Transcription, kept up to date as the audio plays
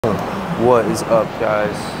What is up,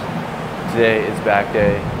 guys? Today is back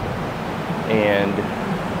day, and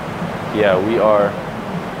yeah, we are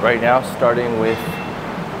right now starting with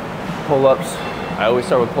pull-ups. I always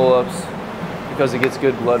start with pull-ups because it gets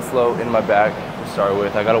good blood flow in my back to start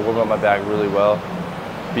with. I gotta warm up my back really well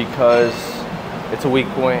because it's a weak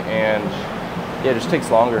point, and yeah, it just takes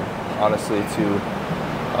longer, honestly, to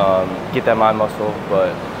get that mind muscle.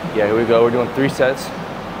 But yeah, here we go. We're doing 3 sets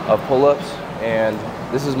of pull-ups, and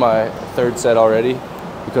this is my 3rd set already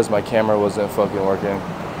because my camera wasn't fucking working.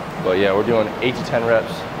 But yeah, we're doing 8 to 10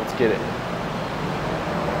 reps. Let's get it.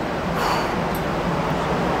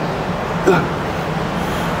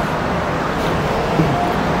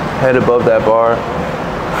 Head above that bar.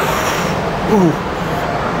 Ooh.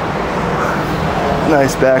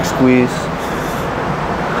 Nice back squeeze.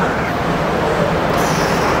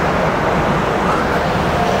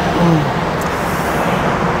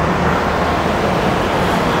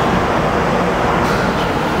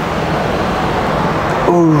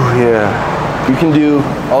 Oh yeah, you can do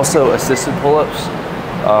also assisted pull-ups.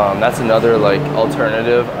 That's another like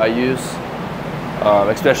alternative I use,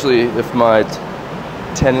 especially if my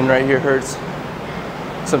tendon right here hurts.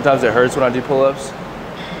 Sometimes it hurts when I do pull-ups,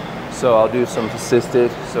 so I'll do some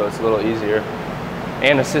assisted, so it's a little easier.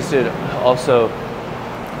 And assisted also,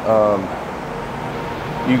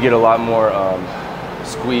 you get a lot more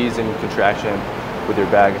squeeze and contraction with your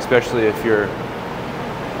back, especially if you're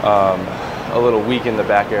a little weak in the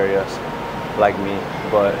back areas like me.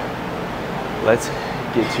 But let's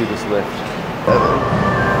get to this lift. 7,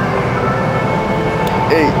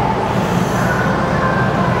 8,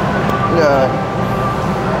 9,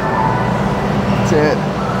 10,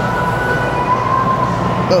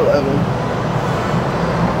 11,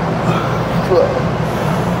 12,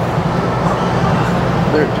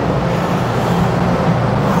 13,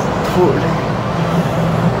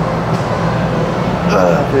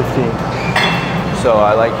 14, 15. So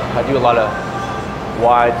I do a lot of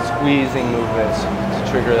wide squeezing movements to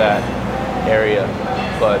trigger that area.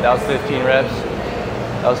 But that was 15 reps.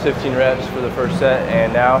 That was 15 reps for the first set,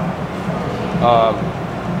 and now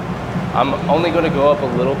I'm only going to go up a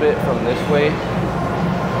little bit from this weight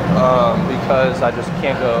because I just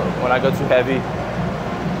can't go. When I go too heavy,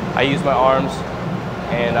 I use my arms,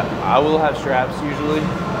 and I will have straps usually,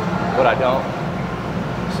 but I don't.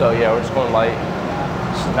 So yeah, we're just going light.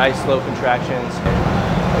 Nice slow contractions.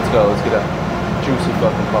 Let's go, let's get a juicy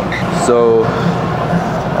fucking pump. So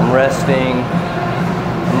I'm resting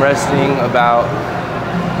about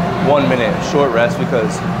 1 minute, short rest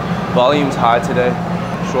because volume's high today,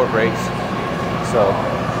 short breaks. So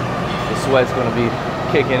the sweat's gonna be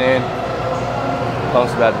kicking in,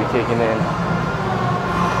 pump's about to be kicking in.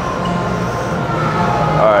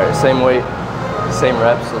 All right, same weight, same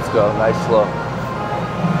reps, let's go, nice slow.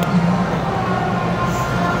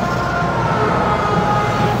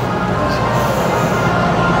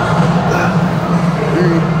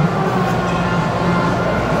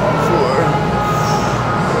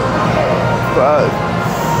 5,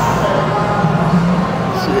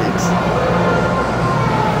 6,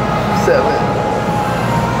 7,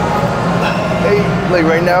 8. Like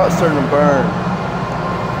right now, it's starting to burn.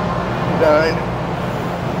 9,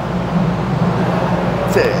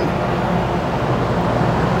 10,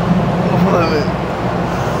 11,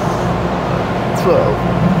 12,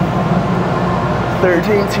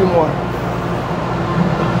 13. 2 more.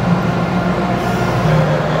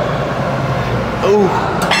 Ooh.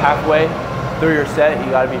 Halfway through your set,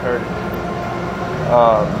 you gotta be hurting.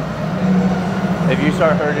 If you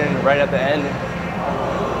start hurting right at the end,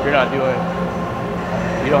 you don't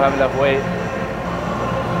have enough weight,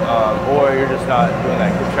 or you're just not doing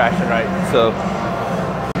that contraction right. So,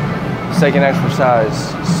 second exercise,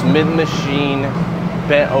 Smith machine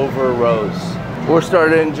bent over rows. We're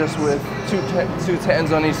starting just with two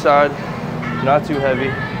tens on each side, not too heavy.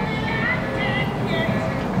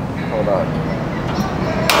 Hold on.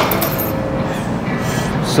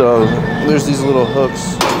 So there's these little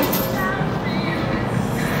hooks.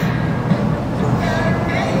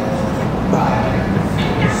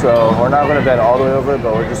 So we're not gonna bend all the way over,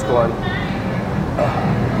 but we're just going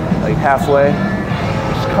like halfway.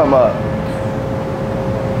 Just come up.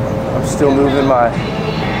 I'm still moving my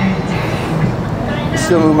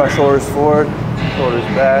shoulders forward, shoulders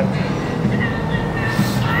back.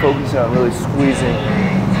 Focusing on really squeezing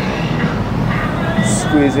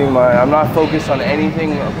my, I'm not focused on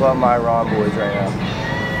anything but my rhomboids right now.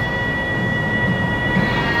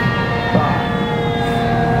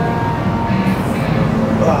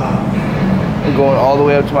 I'm going all the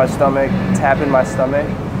way up to my stomach, tapping my stomach,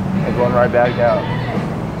 and going right back down.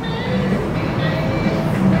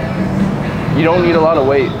 you don't need a lot of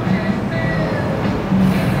weight.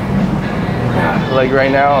 Like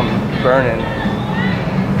right now, I'm burning.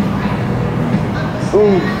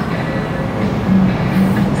 Ooh.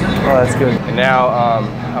 Oh, that's good. And now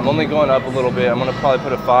I'm only going up a little bit. I'm gonna probably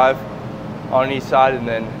put a 5 on each side and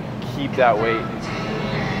then keep that weight.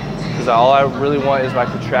 Because all I really want is my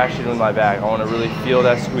contraction with my back. I want to really feel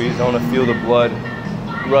that squeeze. I want to feel the blood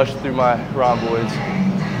rush through my rhomboids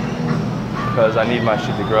because I need my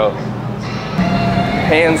shit to grow.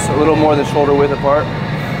 Hands a little more than shoulder width apart.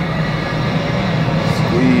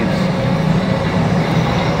 Squeeze.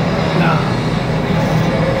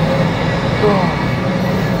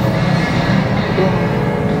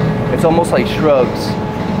 It's almost like shrugs,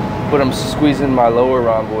 but I'm squeezing my lower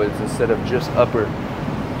rhomboids instead of just upper.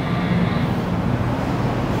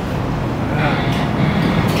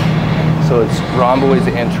 So it's rhomboids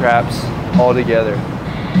and traps all together.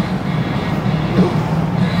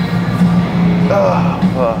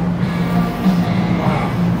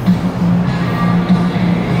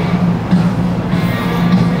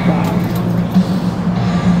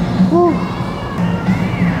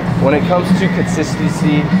 When it comes to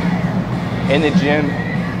consistency in the gym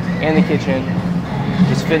and the kitchen,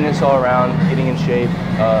 just fitness all around, getting in shape,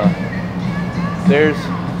 there's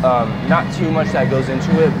not too much that goes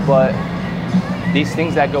into it, but these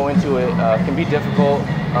things that go into it can be difficult.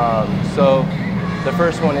 So the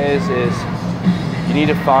first one is you need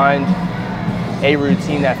to find a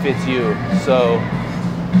routine that fits you. So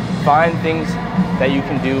find things that you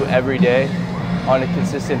can do every day on a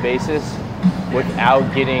consistent basis without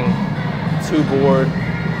getting too bored.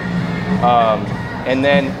 And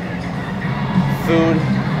then food,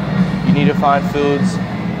 you need to find foods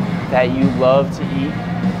that you love to eat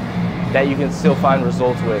that you can still find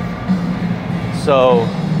results with. So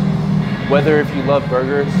whether if you love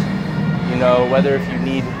burgers, you know, whether if you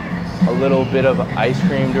need a little bit of ice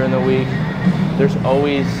cream during the week, there's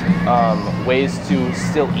always ways to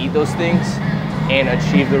still eat those things and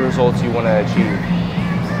achieve the results you want to achieve.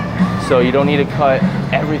 So you don't need to cut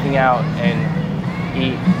everything out and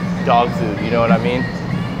eat dog food, you know what I mean?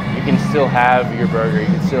 You can still have your burger, you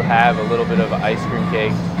can still have a little bit of ice cream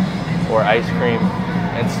cake or ice cream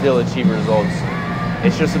and still achieve results.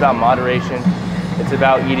 It's just about moderation. It's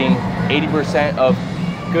about eating 80% of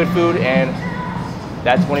good food and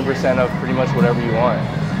that 20% of pretty much whatever you want.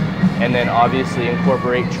 And then obviously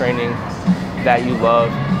incorporate training that you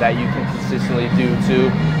love, that you can consistently do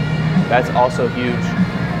too. That's also huge.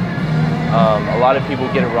 A lot of people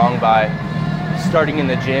get it wrong by starting in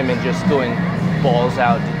the gym and just going balls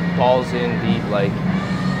out, balls in deep, like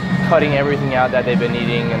cutting everything out that they've been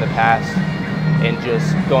eating in the past and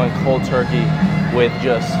just going cold turkey with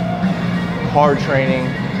just hard training,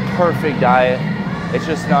 perfect diet. It's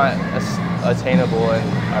just not attainable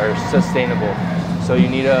or sustainable. So you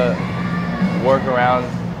need to work around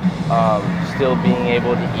still being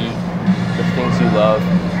able to eat the things you love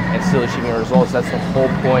and still achieving results. That's the whole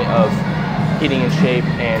point of getting in shape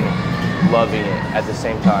and loving it at the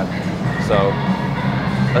same time. So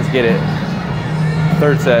let's get it.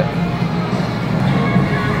 Third set.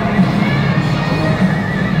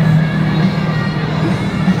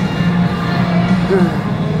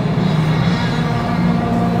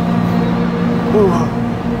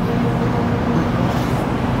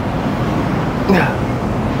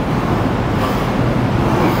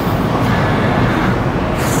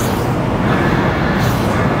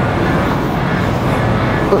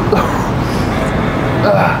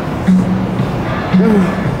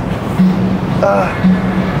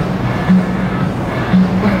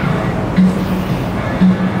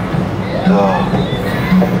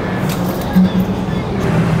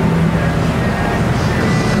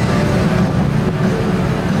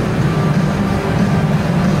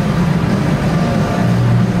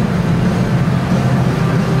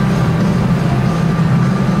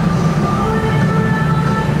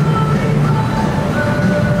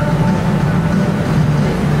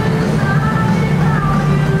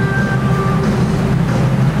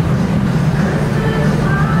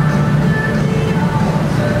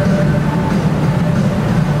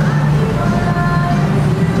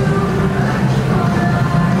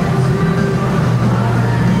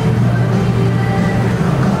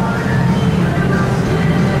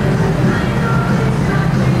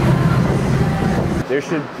 There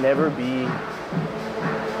should never be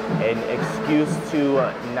an excuse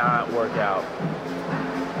to not work out.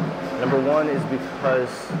 Number one is because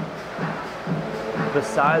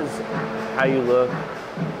besides how you look,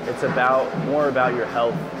 it's more about your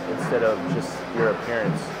health instead of just your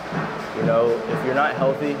appearance. You know, if you're not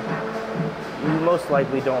healthy, you most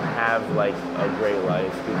likely don't have like a great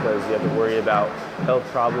life, because you have to worry about health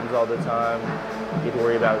problems all the time. You have to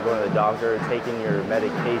worry about going to the doctor, taking your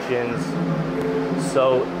medications.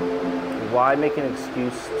 So why make an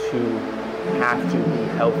excuse to have to be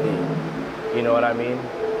healthy? You know what I mean?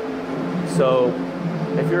 So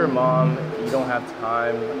if you're a mom, you don't have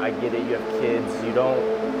time. I get it, you have kids, you don't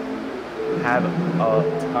have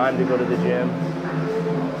time to go to the gym.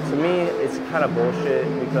 To me, it's kind of bullshit,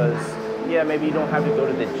 because yeah, maybe you don't have to go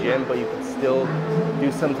to the gym, but you can still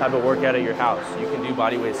do some type of workout at your house. You can do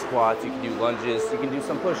bodyweight squats, you can do lunges, you can do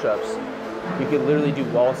some push-ups. You can literally do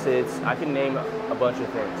wall sits. I can name a bunch of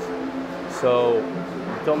things. So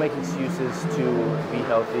don't make excuses to be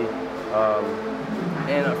healthy.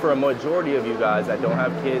 And for a majority of you guys that don't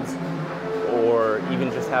have kids, or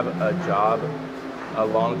even just have a job, a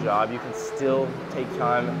long job, you can still take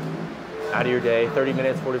time out of your day, 30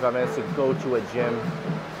 minutes, 45 minutes, to go to a gym,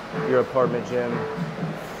 your apartment gym,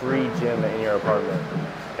 free gym in your apartment,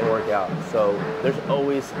 and work out. So there's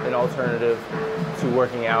always an alternative to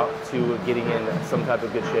working out, to getting in some type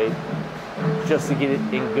of good shape, just to get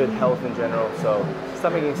in good health in general. So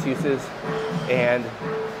stop making excuses, and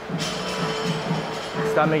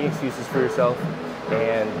stop making excuses for yourself,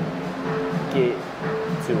 and get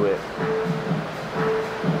to it.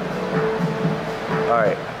 All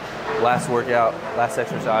right, last workout, last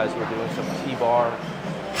exercise. We're doing some T-bar,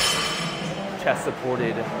 chest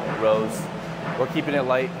supported rows. We're keeping it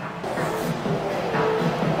light.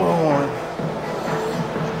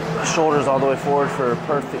 Shoulders all the way forward for a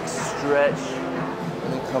perfect stretch.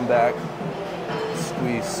 And then come back,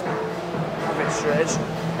 squeeze. Perfect stretch.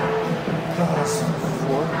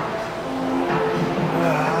 4,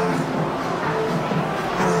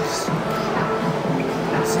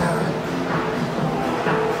 7,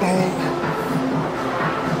 8,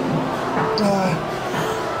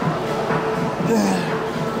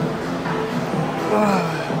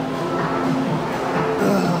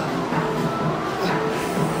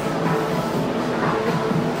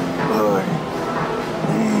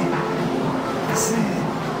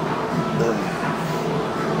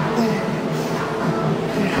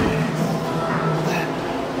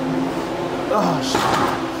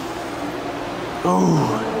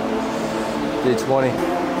 20.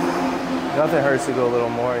 Nothing hurts to go a little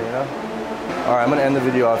more, you know? All right, I'm gonna end the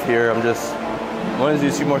video off here. I'm gonna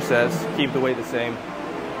do 2 more sets, keep the weight the same,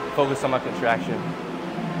 focus on my contraction.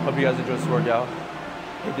 Hope you guys enjoyed this workout.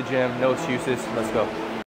 Hit the gym, no excuses, let's go.